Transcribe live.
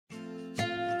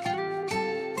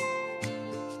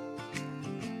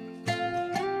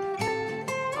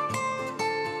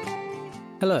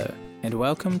Hello, and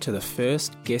welcome to the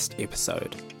first guest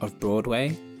episode of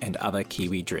Broadway and Other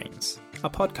Kiwi Dreams,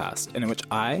 a podcast in which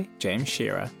I, James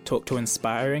Shearer, talk to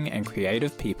inspiring and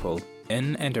creative people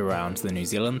in and around the New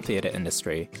Zealand theatre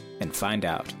industry and find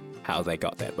out how they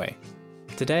got that way.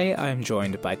 Today I am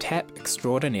joined by tap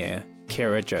extraordinaire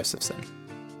Kira Josephson.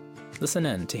 Listen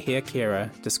in to hear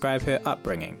Kira describe her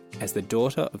upbringing as the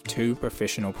daughter of two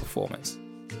professional performers.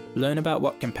 Learn about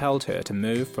what compelled her to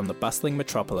move from the bustling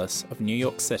metropolis of New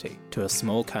York City to a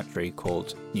small country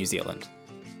called New Zealand.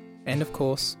 And of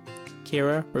course,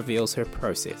 Kira reveals her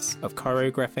process of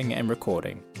choreographing and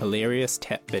recording hilarious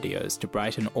tap videos to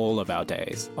brighten all of our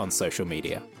days on social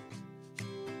media.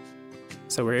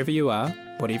 So wherever you are,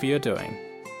 whatever you're doing,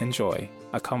 enjoy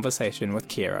a conversation with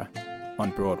Kira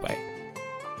on Broadway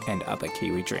and Other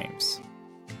Kiwi Dreams.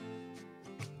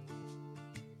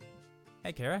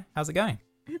 Hey Kira, how's it going?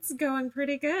 It's going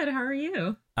pretty good. How are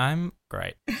you? I'm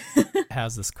great.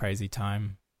 How's this crazy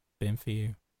time been for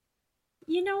you?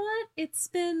 You know what? It's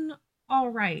been all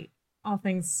right, all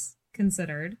things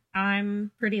considered.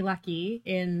 I'm pretty lucky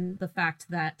in the fact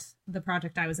that the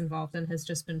project I was involved in has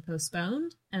just been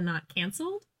postponed and not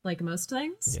canceled, like most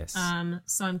things. Yes.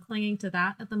 So I'm clinging to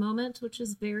that at the moment, which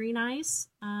is very nice.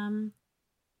 And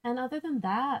other than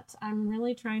that, I'm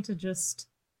really trying to just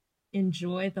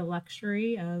enjoy the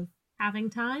luxury of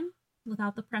having time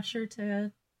without the pressure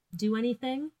to do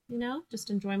anything,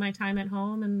 just enjoy my time at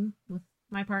home and with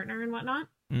my partner and whatnot.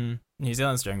 New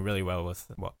Zealand's doing really well with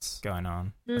what's going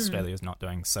on. Australia's not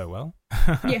doing so well.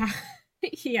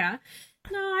 Yeah.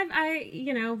 No,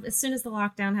 I as soon as the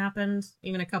lockdown happened,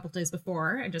 even a couple days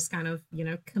before, I just kind of,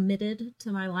 committed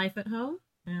to my life at home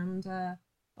and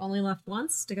only left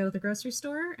once to go to the grocery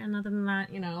store. And other than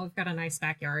that, we've got a nice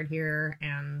backyard here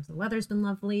and the weather's been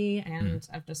lovely. And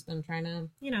I've just been trying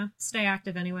to, stay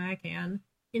active any way I can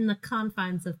in the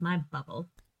confines of my bubble.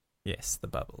 Yes, the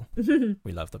bubble.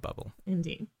 We love the bubble.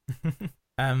 Indeed.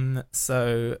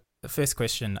 So the first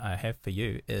question I have for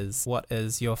you is, what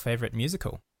is your favorite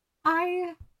musical?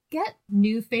 I get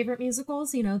new favorite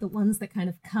musicals, the ones that kind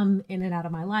of come in and out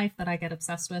of my life that I get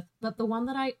obsessed with. But the one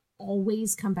that I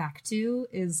always come back to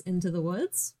is Into the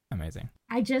Woods. Amazing.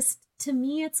 To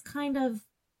me, it's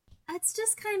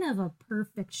just kind of a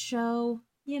perfect show.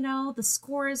 The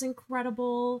score is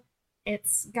incredible.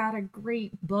 It's got a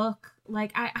great book.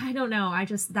 Like, I don't know.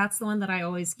 That's the one that I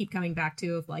always keep coming back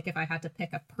to of like, if I had to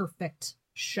pick a perfect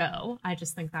show, I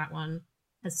just think that one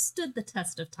has stood the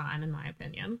test of time, in my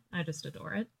opinion. I just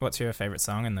adore it. What's your favorite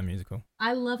song in the musical?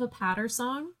 I love a patter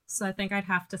song, so I think I'd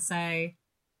have to say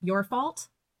Your Fault.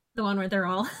 The one where they're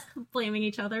all blaming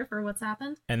each other for what's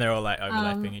happened. And they're all like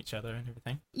overlapping each other and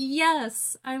everything.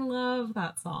 Yes, I love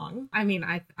that song. I mean,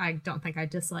 I don't think I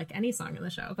dislike any song in the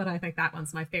show, but I think that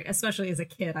one's my favorite. Especially as a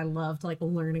kid, I loved like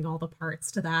learning all the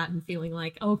parts to that and feeling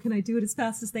like, oh, can I do it as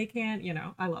fast as they can?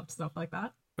 I loved stuff like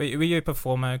that. Were you a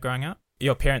performer growing up?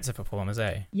 Your parents are performers,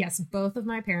 eh? Yes, both of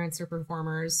my parents are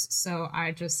performers, so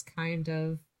I just kind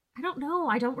of... I don't know.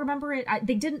 I don't remember it.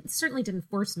 They certainly didn't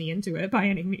force me into it by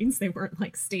any means. They weren't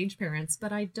like stage parents,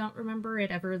 but I don't remember it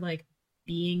ever like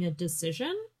being a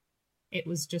decision. It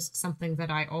was just something that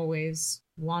I always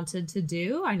wanted to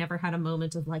do. I never had a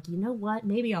moment of like, you know what,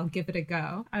 maybe I'll give it a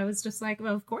go. I was just like,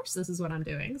 well, of course, this is what I'm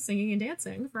doing. Singing and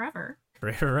dancing forever.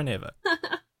 Forever and ever.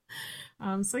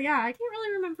 So yeah, I can't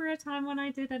really remember a time when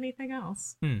I did anything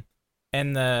else.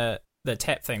 And the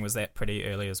tap thing, was that pretty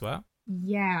early as well?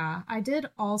 Yeah, I did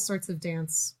all sorts of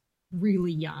dance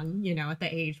really young, at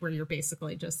the age where you're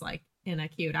basically just like in a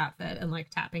cute outfit and like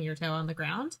tapping your toe on the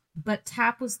ground. But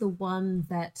tap was the one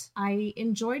that I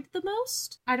enjoyed the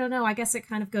most. I don't know, I guess it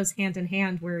kind of goes hand in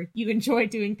hand where you enjoy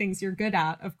doing things you're good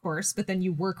at, of course, but then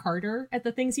you work harder at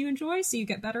the things you enjoy so you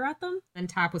get better at them. And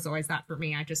tap was always that for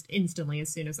me. I just instantly,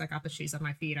 as soon as I got the shoes on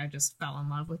my feet, I just fell in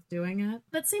love with doing it.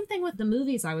 But same thing with the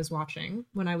movies I was watching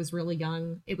when I was really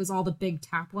young. It was all the big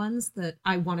tap ones that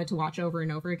I wanted to watch over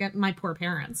and over again. My poor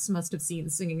parents must have seen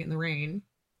Singing in the Rain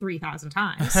 3,000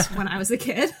 times when I was a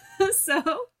kid. So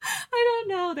I don't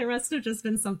know. There must have just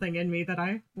been something in me that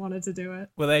I wanted to do it.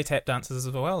 Were they tap dancers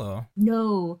as well, or?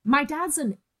 No. My dad's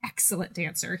an excellent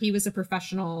dancer. He was a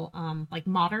professional,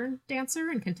 modern dancer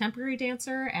and contemporary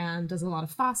dancer and does a lot of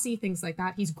Fosse, things like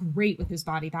that. He's great with his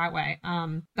body that way.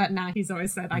 But now he's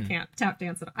always said, I can't tap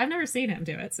dance. I've never seen him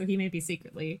do it, so he may be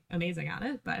secretly amazing at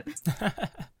it,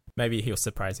 but... Maybe he'll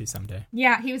surprise you someday.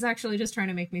 Yeah, he was actually just trying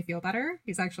to make me feel better.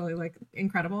 He's actually,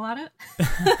 incredible at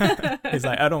it. He's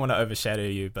like, I don't want to overshadow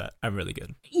you, but I'm really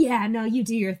good. Yeah, no, you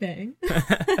do your thing.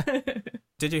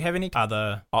 Did you have any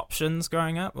other options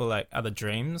growing up or other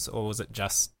dreams, or was it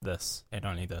just this and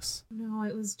only this? No,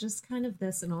 it was just kind of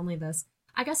this and only this.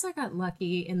 I guess I got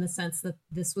lucky in the sense that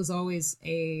this was always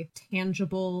a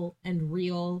tangible and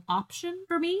real option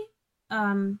for me.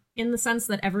 In the sense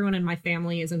that everyone in my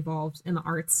family is involved in the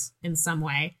arts in some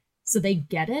way. So they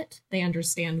get it. They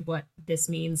understand what this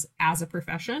means as a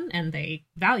profession, and they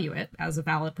value it as a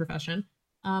valid profession.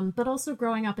 But also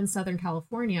growing up in Southern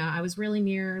California, I was really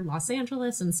near Los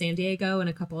Angeles and San Diego and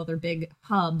a couple other big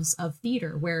hubs of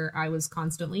theater where I was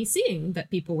constantly seeing that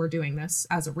people were doing this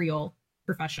as a real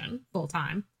profession full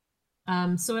time.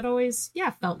 So it always,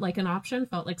 felt like an option,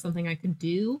 felt like something I could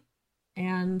do.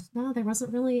 And no, there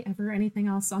wasn't really ever anything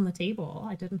else on the table.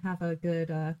 I didn't have a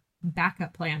good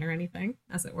backup plan or anything,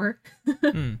 as it were.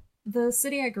 The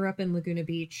city I grew up in, Laguna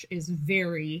Beach, is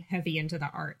very heavy into the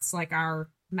arts. Like, our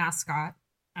mascot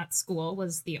at school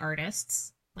was the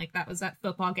Artists. Like, that was at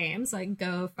football games, like,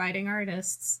 go Fighting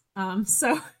Artists.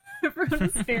 So everyone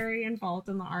was very involved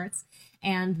in the arts.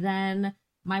 And then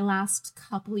my last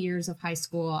couple years of high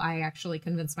school, I actually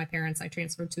convinced my parents I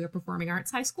transferred to a performing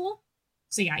arts high school.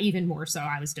 So yeah, even more so,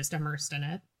 I was just immersed in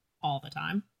it all the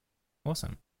time.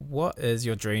 Awesome. What is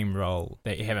your dream role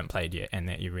that you haven't played yet and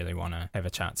that you really want to have a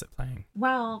chance at playing?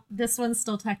 Well, this one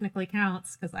still technically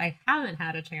counts because I haven't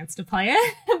had a chance to play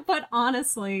it. But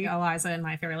honestly, Eliza in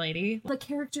My Fair Lady, the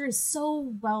character is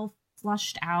so well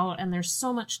flushed out and there's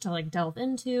so much to like delve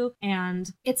into,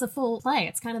 and it's a full play.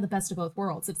 It's kind of the best of both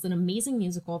worlds. It's an amazing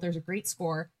musical. There's a great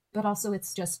score, but also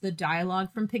it's just the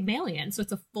dialogue from Pygmalion. So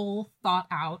it's a full,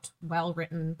 thought-out,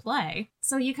 well-written play.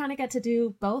 So you kind of get to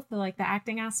do both, the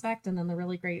acting aspect and then the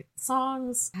really great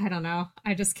songs. I don't know.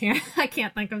 I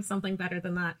can't think of something better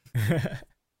than that.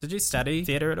 Did you study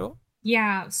theater at all?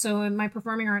 Yeah. So in my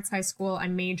performing arts high school, I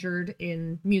majored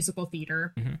in musical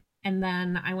theater. Mm-hmm. And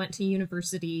then I went to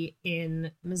university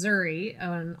in Missouri,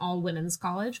 an all-women's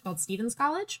college called Stevens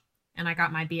College. And I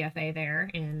got my BFA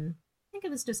there I think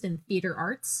it was just in theater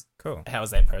arts. Cool. How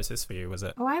was that process for you? Was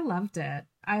it? Oh, I loved it.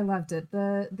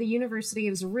 The university,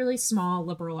 it was a really small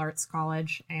liberal arts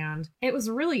college, and it was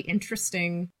a really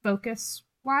interesting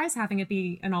focus-wise, having it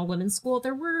be an all-women's school.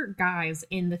 There were guys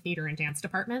in the theater and dance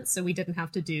department, so we didn't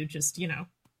have to do just,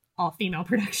 all-female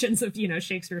productions of,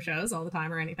 Shakespeare shows all the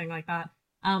time or anything like that.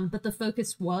 But the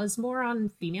focus was more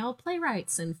on female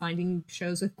playwrights and finding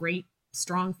shows with great,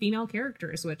 strong female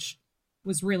characters, which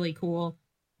was really cool.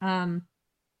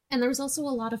 And there was also a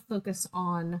lot of focus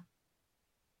on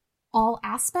all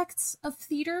aspects of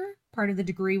theater. Part of the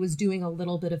degree was doing a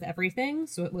little bit of everything.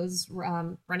 So it was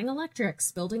running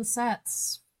electrics, building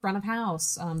sets, front of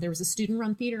house. There was a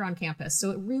student-run theater on campus.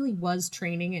 So it really was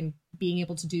training and being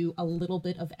able to do a little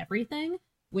bit of everything,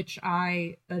 which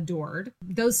I adored.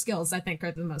 Those skills, I think,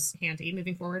 are the most handy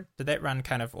moving forward. Did that run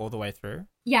kind of all the way through?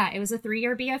 Yeah, it was a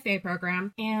 3-year BFA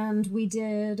program, and we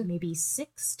did maybe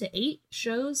 6 to 8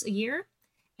 shows a year,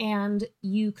 and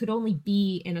you could only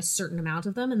be in a certain amount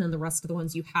of them, and then the rest of the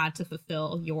ones you had to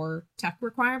fulfill your tech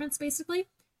requirements, basically,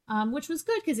 which was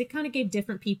good because it kind of gave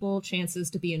different people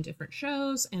chances to be in different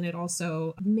shows, and it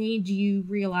also made you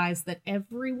realize that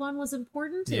everyone was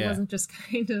important. Yeah. It wasn't just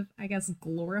kind of, I guess,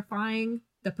 glorifying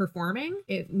the performing.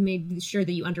 It made sure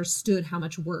that you understood how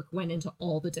much work went into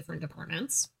all the different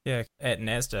departments. Yeah, at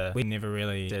NASDA, we never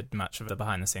really did much of the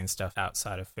behind-the-scenes stuff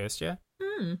outside of first year.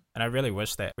 And I really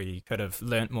wish that we could have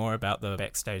learnt more about the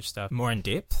backstage stuff more in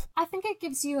depth. I think it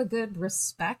gives you a good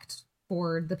respect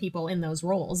for the people in those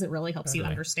roles. It really helps you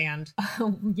understand,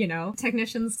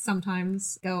 technicians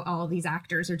sometimes go, oh, these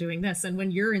actors are doing this. And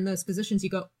when you're in those positions, you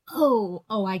go, oh,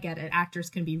 I get it. Actors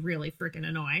can be really freaking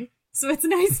annoying. So it's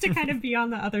nice to kind of be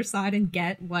on the other side and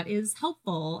get what is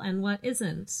helpful and what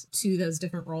isn't to those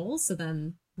different roles. So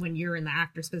then when you're in the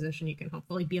actor's position, you can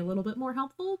hopefully be a little bit more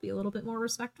helpful, be a little bit more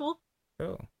respectful.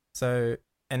 Cool. So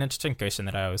an interesting question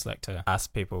that I always like to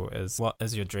ask people is, what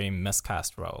is your dream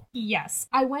miscast role? Yes.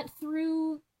 I went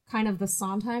through kind of the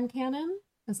Sondheim canon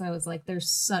because I was like, there's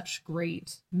such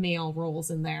great male roles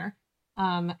in there.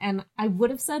 And I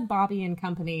would have said Bobby and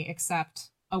Company, except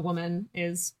a woman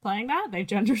is playing that. They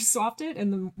gender swapped it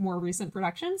in the more recent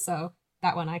production, so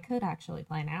that one I could actually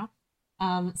play now.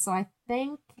 So I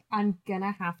think I'm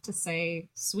gonna have to say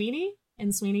Sweeney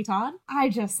in Sweeney Todd. I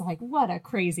just what a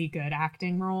crazy good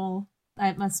acting role.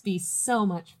 It must be so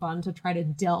much fun to try to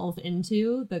delve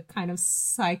into the kind of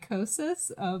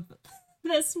psychosis of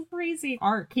this crazy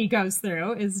arc he goes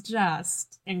through is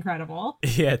just incredible.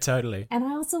 Yeah, totally. And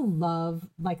I also love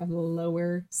a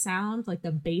lower sound, like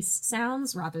the bass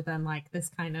sounds, rather than this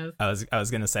kind of... I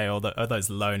was going to say all those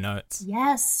low notes.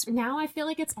 Yes. Now I feel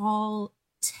like it's all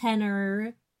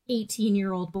tenor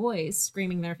 18-year-old boys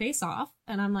screaming their face off.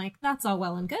 And I'm like, that's all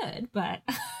well and good, but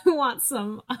I want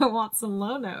some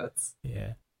low notes.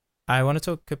 Yeah. I want to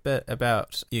talk a bit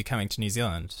about you coming to New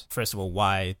Zealand. First of all,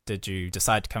 why did you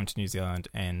decide to come to New Zealand,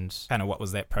 and kind of what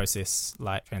was that process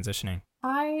like transitioning?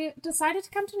 I decided to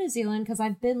come to New Zealand because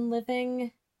I've been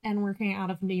living and working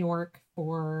out of New York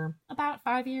for about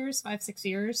 6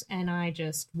 years, and I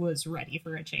just was ready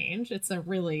for a change. It's a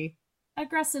really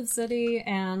aggressive city,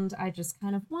 and I just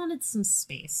kind of wanted some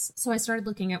space. So I started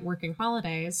looking at working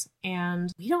holidays,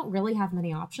 and we don't really have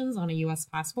many options on a US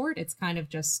passport. It's kind of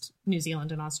just New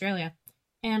Zealand and Australia.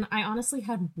 And I honestly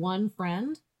had one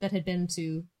friend that had been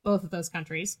to both of those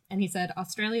countries, and he said,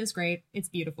 Australia's great, it's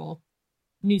beautiful.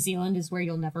 New Zealand is where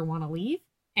you'll never want to leave.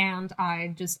 And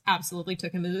I just absolutely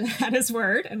took him at his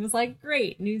word and was like,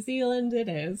 great, New Zealand it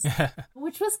is.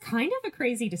 Which was kind of a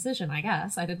crazy decision, I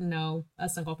guess. I didn't know a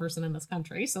single person in this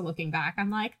country. So looking back, I'm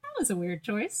like, that was a weird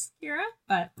choice, Kira.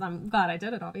 But I'm glad I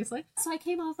did it, obviously. So I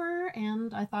came over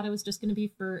and I thought it was just going to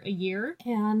be for a year.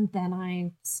 And then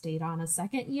I stayed on a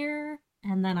second year.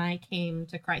 And then I came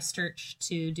to Christchurch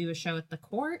to do a show at the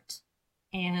Court.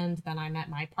 And then I met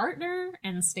my partner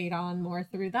and stayed on more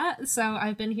through that. So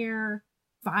I've been here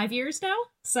 5 years now,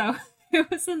 so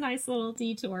it was a nice little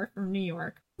detour from New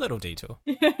York. Little detour.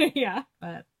 Yeah,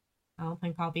 but I don't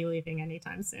think I'll be leaving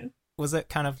anytime soon. Was it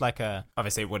kind of like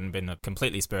obviously it wouldn't have been a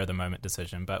completely spur-of-the-moment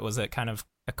decision, but was it kind of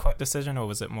a quick decision, or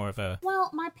was it more of a... Well,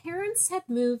 my parents had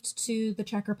moved to the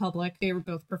Czech Republic. They were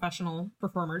both professional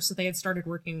performers, so they had started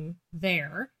working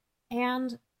there,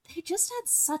 and they just had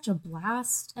such a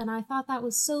blast, and I thought that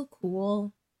was so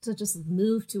cool to just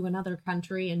move to another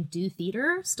country and do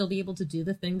theater, still be able to do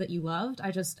the thing that you loved.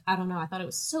 I don't know, I thought it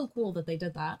was so cool that they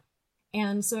did that.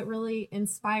 And so it really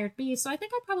inspired me. So I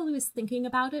think I probably was thinking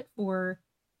about it for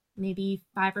maybe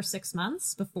 5 or 6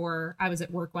 months before I was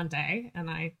at work one day, and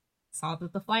I saw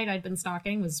that the flight I'd been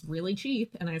stalking was really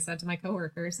cheap. And I said to my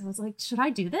coworkers, I was like, should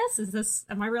I do this?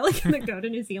 Am I really going to go to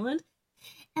New Zealand?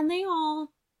 And they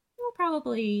all were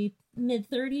probably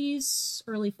mid-30s,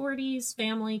 early 40s,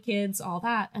 family, kids, all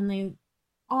that. And they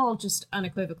all just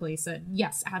unequivocally said,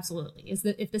 yes, absolutely. Is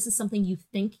that if this is something you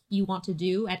think you want to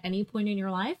do at any point in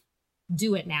your life,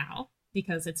 do it now,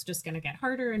 because it's just going to get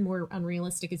harder and more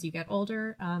unrealistic as you get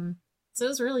older. So it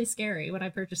was really scary. When I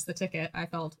purchased the ticket, I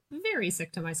felt very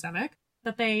sick to my stomach.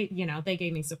 But they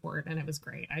gave me support, and it was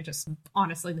great.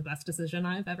 Honestly, the best decision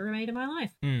I've ever made in my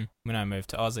life. When I moved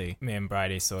to Aussie, me and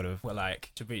Bridie sort of were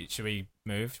like, should we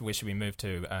move? Where should we move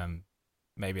to?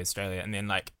 Maybe Australia. And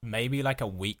then maybe a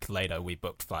week later, we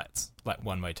booked flights,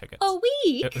 one-way tickets. A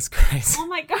week? It was crazy. Oh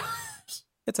my gosh.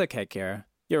 It's okay, Kira.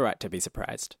 You're right to be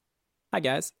surprised. Hi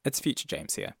guys, it's Future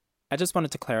James here. I just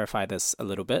wanted to clarify this a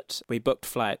little bit. We booked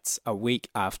flights a week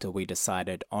after we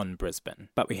decided on Brisbane,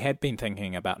 but we had been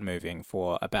thinking about moving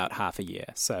for about half a year,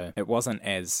 so it wasn't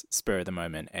as spur of the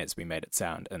moment as we made it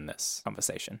sound in this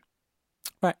conversation.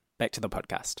 Right, back to the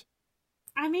podcast.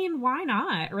 I mean, why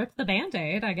not? Rip the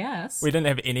Band-Aid, I guess. We didn't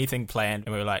have anything planned,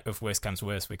 and we were like, if worst comes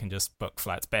worst, we can just book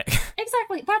flights back.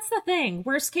 Exactly, that's the thing.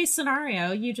 Worst case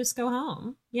scenario, you just go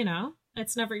home, you're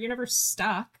never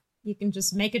stuck. You can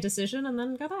just make a decision and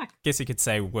then go back. Guess you could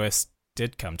say worst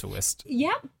did come to worst.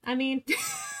 Yep. I mean,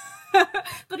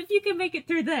 but if you can make it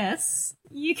through this,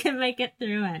 you can make it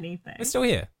through anything. We're still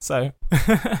here, so...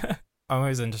 I'm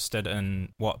always interested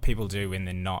in what people do when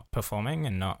they're not performing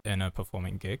and not in a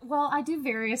performing gig. Well, I do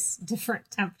various different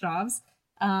temp jobs.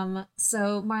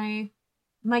 So my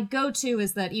go-to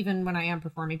is that even when I am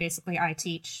performing, basically I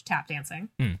teach tap dancing.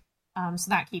 So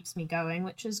that keeps me going,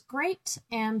 which is great.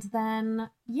 And then,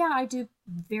 I do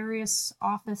various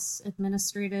office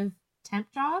administrative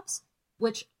temp jobs,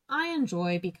 which I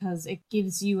enjoy because it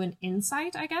gives you an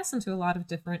insight, I guess, into a lot of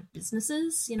different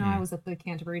businesses. I was at the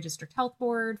Canterbury District Health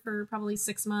Board for probably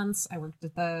 6 months. I worked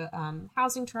at the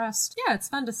Housing Trust. Yeah, it's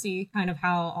fun to see kind of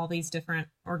how all these different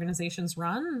organizations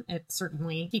run. It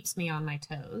certainly keeps me on my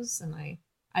toes, and I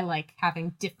like having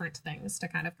different things to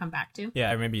kind of come back to. Yeah,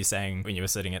 I remember you saying when you were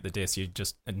sitting at the desk, you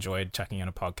just enjoyed chucking in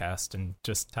a podcast and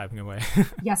just typing away.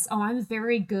 Yes. Oh, I'm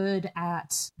very good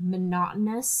at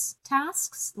monotonous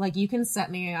tasks. You can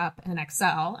set me up in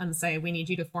Excel and say, we need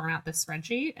you to format this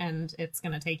spreadsheet, and it's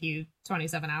going to take you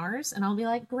 27 hours. And I'll be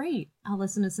like, great. I'll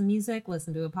listen to some music,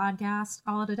 listen to a podcast,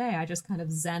 call it a day. I just kind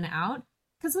of zen out,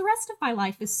 because the rest of my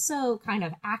life is so kind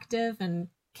of active and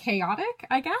chaotic,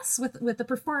 I guess, with the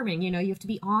performing. You have to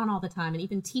be on all the time, and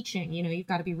even teaching, you've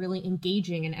got to be really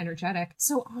engaging and energetic.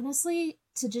 So honestly,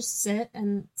 to just sit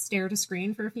and stare at a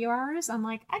screen for a few hours, I'm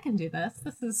like, I can do this.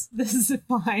 This is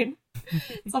fine.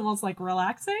 It's almost like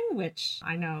relaxing, which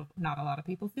I know not a lot of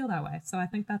people feel that way. So I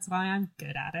think that's why I'm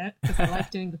good at it, because I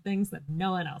like doing the things that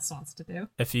no one else wants to do.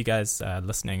 If you guys are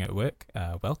listening at work,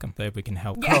 welcome. There we can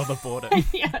help roll the border.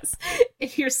 Yes.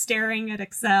 if you're staring at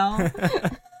Excel.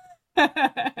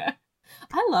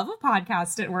 I love a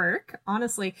podcast at work,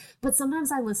 honestly. But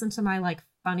sometimes I listen to my like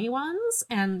funny ones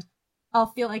and I'll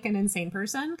feel like an insane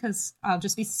person because I'll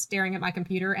just be staring at my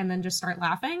computer and then just start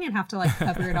laughing and have to like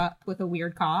cover it up with a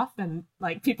weird cough. And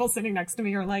like people sitting next to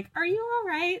me are like, "Are you all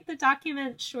right? The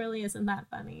document surely isn't that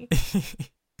funny."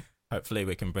 Hopefully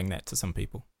we can bring that to some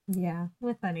people. Yeah,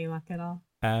 with any luck at all.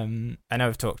 I know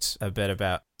we've talked a bit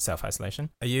about self-isolation.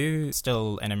 Are you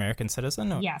still an American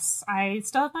citizen? Or? Yes, I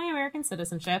still have my American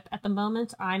citizenship. At the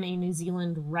moment, I'm a New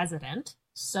Zealand resident.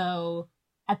 So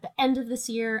at the end of this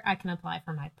year, I can apply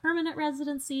for my permanent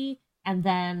residency. And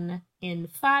then in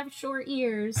 5 short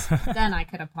years, then I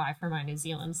could apply for my New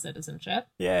Zealand citizenship.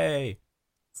 Yay!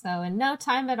 So in no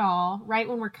time at all, right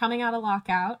when we're coming out of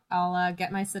lockout, I'll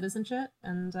get my citizenship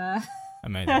and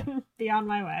Amazing. be on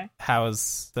my way. How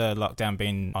has the lockdown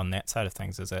been on that side of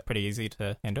things? Is it pretty easy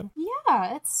to handle?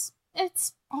 Yeah,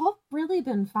 it's all really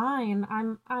been fine.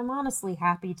 I'm honestly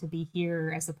happy to be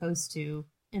here as opposed to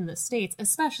in the States,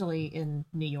 especially in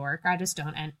New York. I just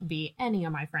don't envy any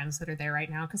of my friends that are there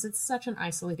right now because it's such an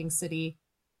isolating city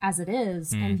as it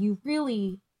is, and you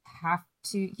really have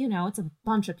to, it's a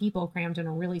bunch of people crammed in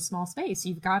a really small space.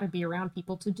 You've got to be around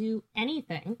people to do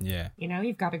anything. Yeah.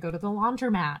 You've got to go to the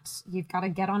laundromat. You've got to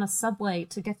get on a subway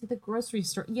to get to the grocery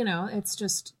store. It's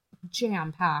just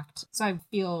jam-packed. So I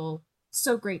feel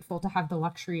so grateful to have the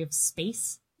luxury of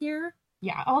space here.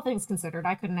 Yeah, all things considered,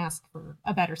 I couldn't ask for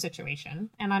a better situation.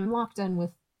 And I'm locked in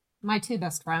with my 2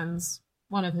 best friends,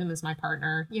 one of whom is my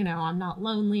partner. I'm not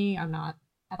lonely. I'm not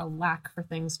at a lack for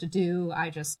things to do.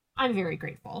 I'm very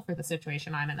grateful for the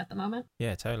situation I'm in at the moment.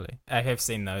 Yeah, totally. I have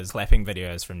seen those clapping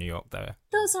videos from New York, though.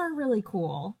 Those are really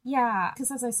cool. Yeah,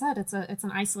 because as I said, it's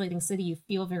an isolating city. You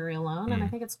feel very alone, and I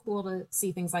think it's cool to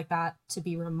see things like that, to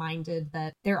be reminded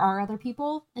that there are other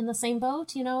people in the same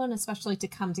boat, and especially to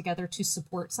come together to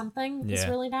support something is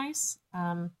really nice.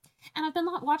 And I've been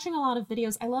watching a lot of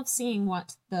videos. I love seeing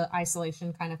what the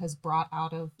isolation kind of has brought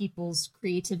out of people's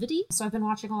creativity. So I've been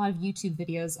watching a lot of YouTube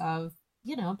videos of,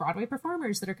 Broadway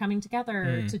performers that are coming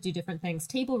together to do different things.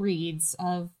 Table reads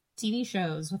of TV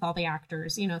shows with all the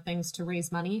actors, things to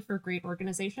raise money for great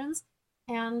organizations.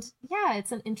 And yeah,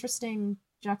 it's an interesting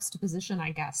juxtaposition,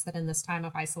 I guess, that in this time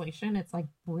of isolation, it's like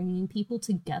bringing people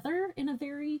together in a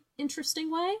very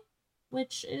interesting way,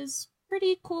 which is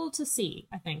pretty cool to see.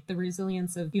 I think the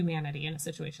resilience of humanity in a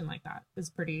situation like that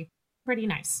is pretty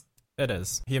nice. It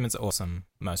is. Humans are awesome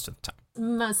most of the time.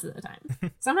 Most of the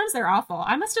time. Sometimes they're awful.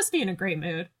 I must just be in a great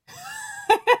mood.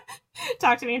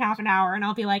 Talk to me in half an hour and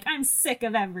I'll be like, I'm sick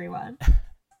of everyone.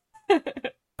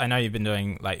 I know you've been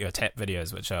doing like your tap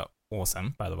videos, which are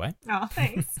awesome, by the way. Oh,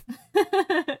 thanks.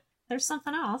 There's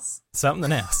something else.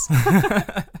 Something else.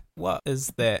 What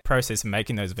is that process of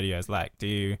making those videos like? Do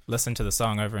you listen to the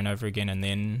song over and over again and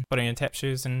then put on your tap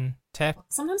shoes and tap?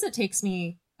 Sometimes it takes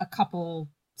me a couple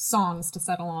songs to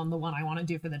settle on the one I want to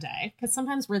do for the day, because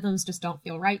sometimes rhythms just don't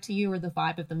feel right to you, or the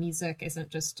vibe of the music isn't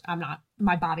just,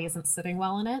 my body isn't sitting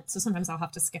well in it. So sometimes I'll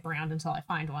have to skip around until I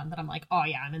find one that I'm like, oh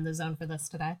yeah, I'm in the zone for this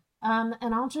today. And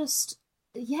I'll just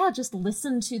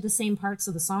listen to the same parts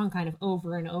of the song kind of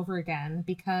over and over again,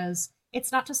 because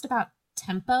it's not just about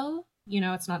tempo.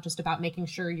 It's not just about making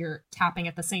sure you're tapping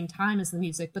at the same time as the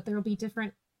music, but there will be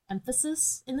different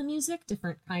emphasis in the music,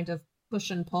 different kind of push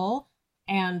and pull.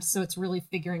 And so it's really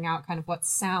figuring out kind of what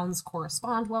sounds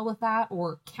correspond well with that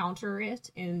or counter it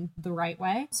in the right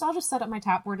way. So I'll just set up my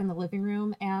tap board in the living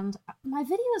room, and my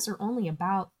videos are only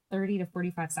about 30 to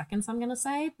 45 seconds, I'm going to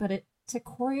say, but to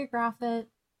choreograph it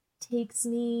takes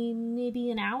me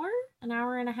maybe an hour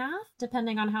and a half,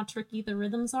 depending on how tricky the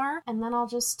rhythms are. And then I'll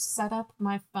just set up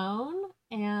my phone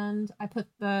and I put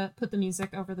the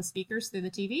music over the speakers through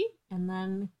the TV and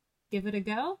then give it a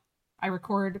go. I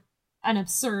record an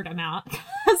absurd amount,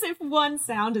 because if one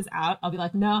sound is out, I'll be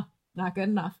like, no, not good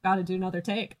enough. Got to do another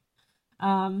take.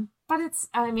 But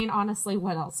honestly,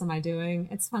 what else am I doing?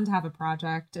 It's fun to have a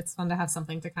project. It's fun to have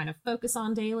something to kind of focus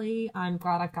on daily. I'm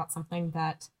glad I've got something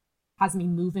that has me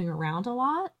moving around a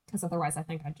lot, because otherwise I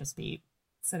think I'd just be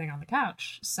sitting on the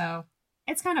couch. So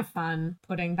it's kind of fun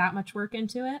putting that much work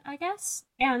into it, I guess.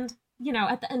 And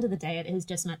at the end of the day, it is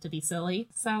just meant to be silly.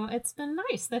 So it's been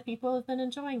nice that people have been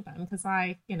enjoying them, because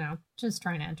I, just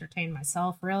trying to entertain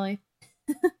myself, really.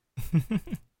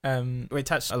 We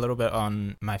touched a little bit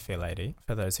on My Fair Lady.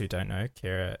 For those who don't know,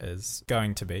 Kira is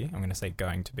going to be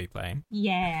playing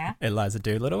Yeah. Eliza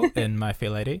Doolittle in My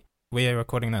Fair Lady. we're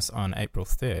recording this on April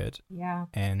 3rd. Yeah.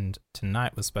 And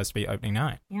tonight was supposed to be opening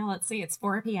night. Yeah, let's see. It's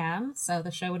 4 p.m., so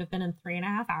the show would have been in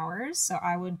 3.5 hours, so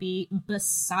I would be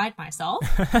beside myself,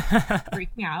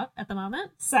 freaking out at the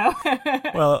moment, so...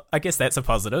 Well, I guess that's a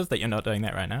positive that you're not doing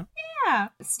that right now. Yeah.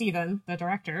 Steven, the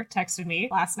director, texted me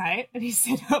last night, and he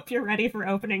said, hope you're ready for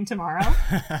opening tomorrow.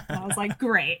 And I was like,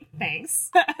 great, thanks.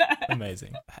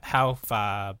 Amazing. How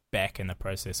far back in the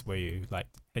process were you? Like,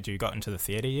 had you gotten to the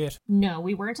theatre yet? No,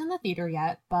 we weren't in the theater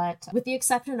yet, but with the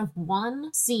exception of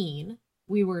one scene,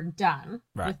 we were done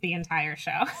with the entire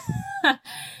show.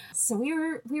 So we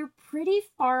were pretty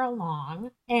far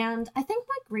along, and I think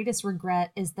my greatest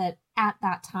regret is that at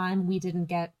that time we didn't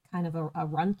get kind of a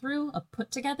run through, a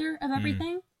put together of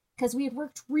everything, because we had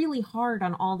worked really hard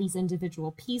on all these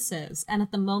individual pieces, and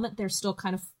at the moment they're still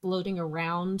kind of floating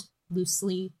around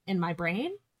loosely in my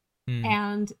brain.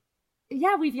 And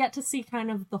yeah, we've yet to see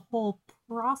kind of the whole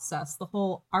process, the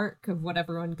whole arc of what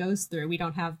everyone goes through. We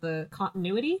don't have the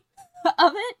continuity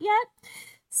of it yet.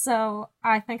 So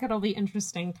I think it'll be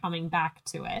interesting coming back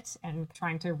to it and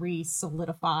trying to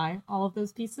re-solidify all of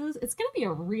those pieces. It's going to be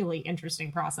a really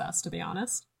interesting process, to be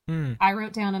honest. I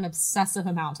wrote down an obsessive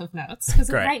amount of notes because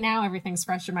right now everything's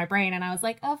fresh in my brain, and I was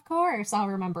like, of course I'll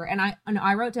remember. And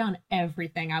I wrote down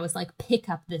everything. I was like, pick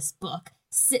up this book,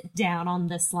 sit down on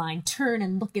this line, turn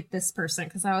and look at this person,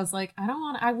 because I was like, I don't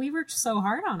want to, we worked so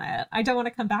hard on it. I don't want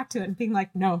to come back to it and being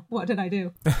like, no, what did I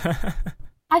do?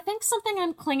 I think something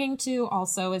I'm clinging to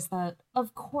also is that,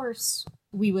 of course,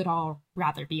 we would all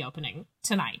rather be opening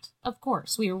tonight. Of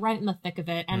course, we were right in the thick of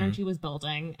it. Energy was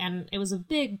building, and it was a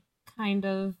big kind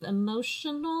of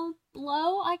emotional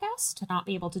blow, I guess, to not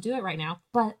be able to do it right now.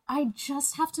 But I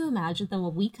just have to imagine that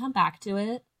when we come back to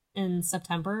it in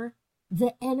September,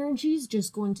 the energy's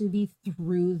just going to be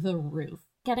through the roof.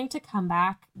 Getting to come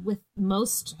back with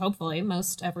hopefully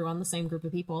most everyone, the same group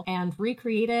of people, and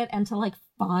recreate it, and to like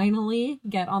finally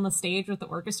get on the stage with the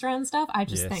orchestra and stuff, I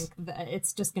just think that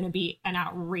it's just going to be an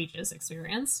outrageous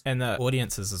experience. And the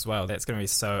audiences as well. That's going to be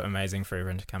so amazing for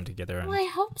everyone to come together. And... Well, I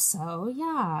hope so,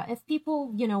 yeah. If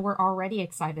people, were already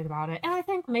excited about it. And I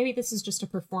think maybe this is just a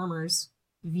performer's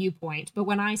viewpoint, but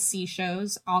when I see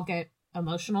shows, I'll get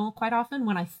emotional quite often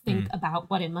when I think about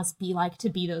what it must be like to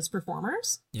be those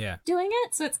performers doing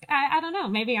it. So it's, I don't know,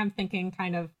 maybe I'm thinking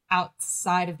kind of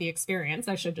outside of the experience.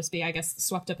 I should just be, I guess,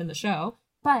 swept up in the show.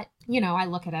 But, I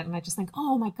look at it and I just think,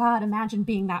 oh my God, imagine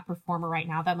being that performer right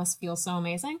now. That must feel so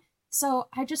amazing. So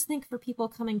I just think for people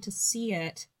coming to see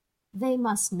it, they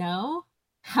must know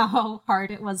how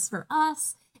hard it was for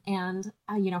us, and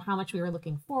how much we were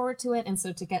looking forward to it. And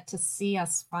so to get to see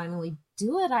us finally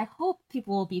do it, I hope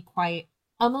people will be quite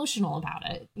emotional about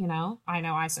it. I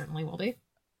know I certainly will be.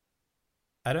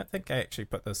 I don't think I actually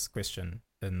put this question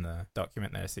in the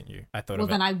document that I sent you. I thought well,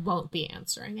 then I won't be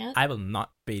answering it. I will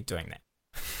not be doing that.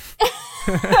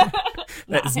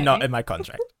 That is not in my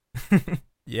contract.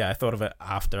 Yeah, I thought of it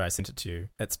after I sent it to you.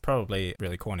 It's probably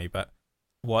really corny, but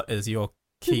what is your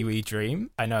Kiwi dream?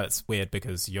 I know it's weird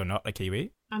because you're not a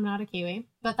Kiwi. I'm not a Kiwi,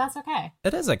 but that's okay.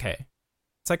 It is okay.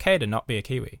 It's okay to not be a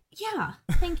Kiwi. Yeah,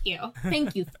 thank you.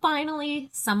 Thank you. Finally,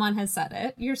 someone has said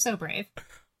it. You're so brave.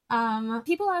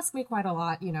 People ask me quite a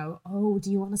lot, oh,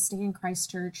 do you want to stay in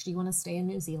Christchurch? Do you want to stay in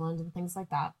New Zealand and things like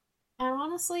that? And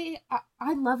honestly,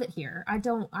 I love it here. I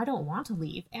don't want to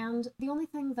leave. And the only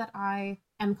thing that I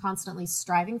am constantly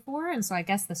striving for, and so I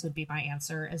guess this would be my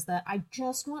answer, is that I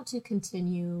just want to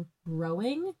continue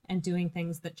growing and doing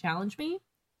things that challenge me.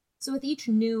 So with each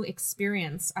new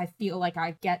experience, I feel like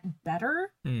I get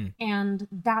better. And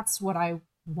that's what I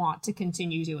want to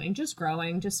continue doing. Just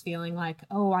growing, just feeling like,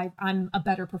 oh, I'm a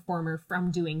better performer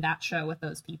from doing that show with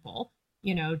those people.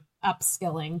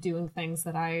 Upskilling, doing things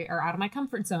that are out of my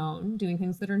comfort zone, doing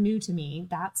things that are new to me.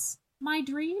 That's my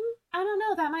dream. I don't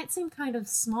know, that might seem kind of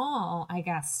small, I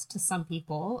guess, to some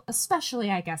people,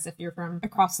 especially, I guess, if you're from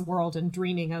across the world and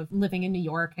dreaming of living in New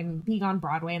York and being on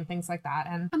Broadway and things like that.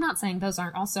 And I'm not saying those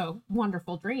aren't also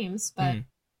wonderful dreams, but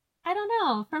I don't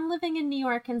know, from living in New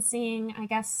York and seeing, I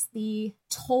guess, the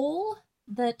toll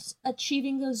that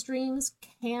achieving those dreams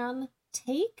can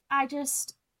take,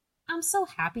 I'm so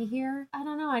happy here. I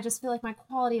don't know. I just feel like my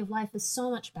quality of life is so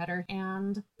much better.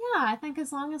 And yeah, I think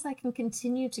as long as I can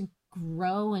continue to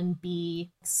grow and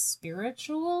be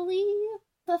spiritually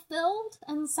fulfilled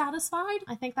and satisfied,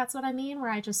 I think that's what I mean,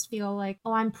 where I just feel like,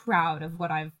 oh, I'm proud of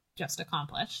what I've just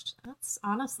accomplished. That's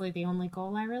honestly the only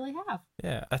goal I really have.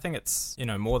 Yeah, I think it's,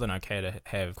 more than okay to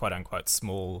have quote unquote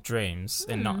small dreams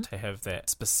and not to have that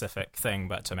specific thing,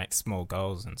 but to make small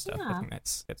goals and stuff. I think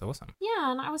that's awesome.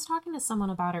 Yeah, and I was talking to someone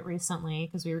about it recently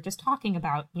because we were just talking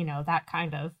about, that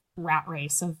kind of rat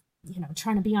race of,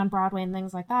 trying to be on Broadway and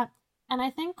things like that. And I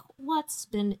think what's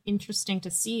been interesting to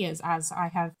see is, as I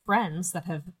have friends that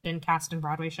have been cast in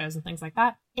Broadway shows and things like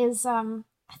that, is I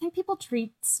think people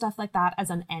treat stuff like that as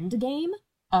an end game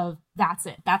of that's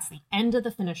it. That's the end of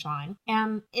the finish line.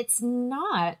 And it's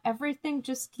not. Everything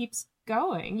just keeps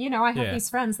going. You know, I have these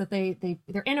friends that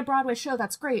they're in a Broadway show.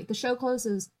 That's great. The show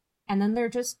closes and then they're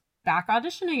just back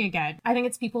auditioning again. I think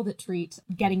it's people that treat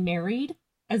getting married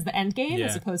as the end game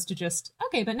as opposed to just,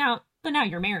 okay, but now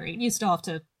you're married. You still have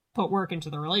to put work into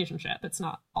the relationship. It's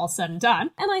not all said and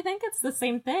done. And I think it's the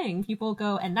same thing. People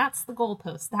go, and that's the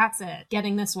goalpost. That's it.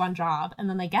 Getting this one job. And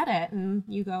then they get it. And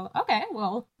you go, okay,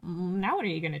 well, now what are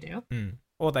you going to do?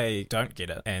 Or they don't get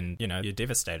it and, you know, you're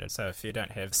devastated. So if you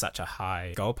don't have such a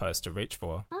high goalpost to reach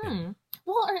for.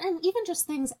 Well, and even just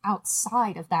things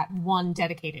outside of that one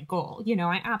dedicated goal. You know,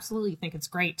 I absolutely think it's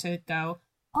great to go,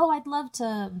 oh, I'd love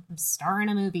to star in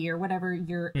a movie or whatever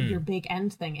your big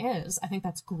end thing is. I think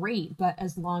that's great. But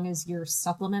as long as you're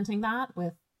supplementing that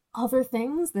with other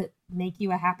things that make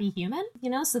you a happy human, you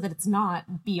know, so that it's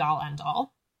not be all end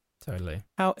all. Totally.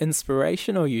 How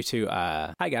inspirational you two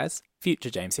are. Hi guys, Future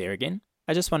James here again.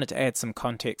 I just wanted to add some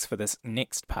context for this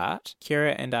next part.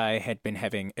 Kira and I had been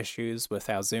having issues with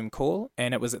our Zoom call,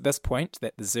 and it was at this point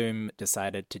that the Zoom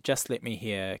decided to just let me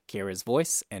hear Kira's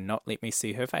voice and not let me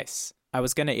see her face. I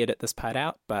was going to edit this part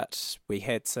out, but we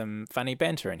had some funny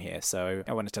banter in here, so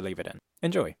I wanted to leave it in.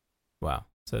 Enjoy. Wow.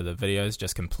 So the video's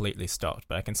just completely stopped,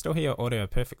 but I can still hear your audio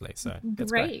perfectly, so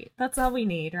that's great. That's all we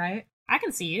need, right? I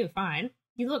can see you fine.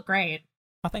 You look great.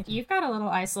 Oh, thank you. You've got a little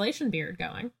isolation beard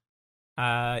going.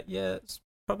 Yeah, it's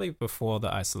probably before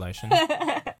the isolation.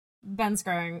 Ben's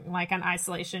growing like an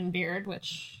isolation beard,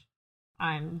 which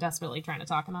I'm desperately trying to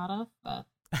talk him out of, but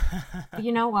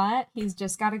you know what? He's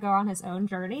just got to go on his own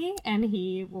journey, and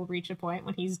he will reach a point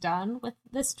when he's done with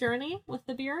this journey with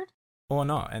the beard. Or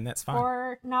not, and that's fine.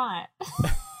 Or not.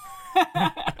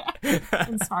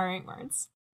 Inspiring words.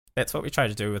 That's what we try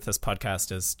to do with this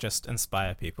podcast, is just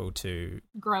inspire people to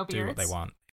grow beards. Do what they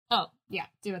want. Oh, yeah,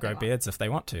 do what they want. Grow beards if they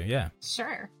want to, yeah.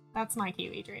 Sure. That's my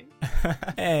Kiwi dream.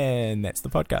 And that's the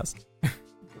podcast.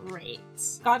 Great.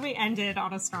 God, we ended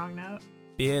on a strong note.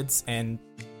 Beards and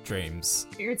dreams.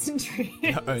 Beards and dreams.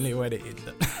 The only way to end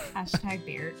it. Hashtag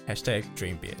beard. Hashtag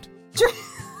dream beard.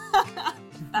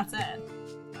 That's it.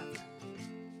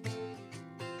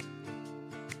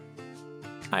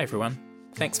 Hi everyone.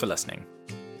 Thanks for listening.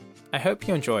 I hope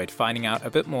you enjoyed finding out a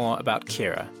bit more about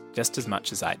Kira just as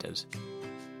much as I did.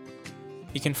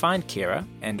 You can find Kira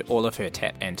and all of her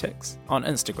tap antics on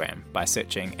Instagram by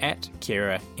searching at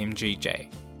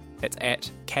KiraMGJ. It's at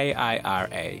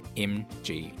KIRAMGJ.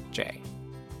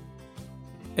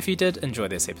 If you did enjoy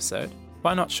this episode,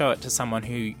 why not show it to someone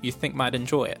who you think might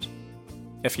enjoy it?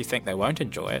 If you think they won't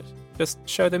enjoy it, just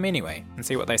show them anyway and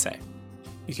see what they say.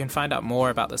 You can find out more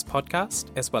about this podcast,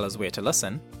 as well as where to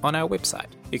listen, on our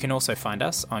website. You can also find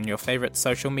us on your favourite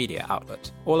social media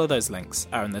outlet. All of those links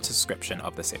are in the description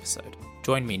of this episode.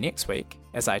 Join me next week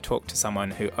as I talk to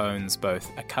someone who owns both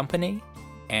a company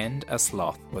and a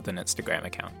sloth with an Instagram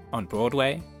account on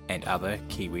Broadway and Other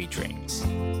Kiwi Dreams.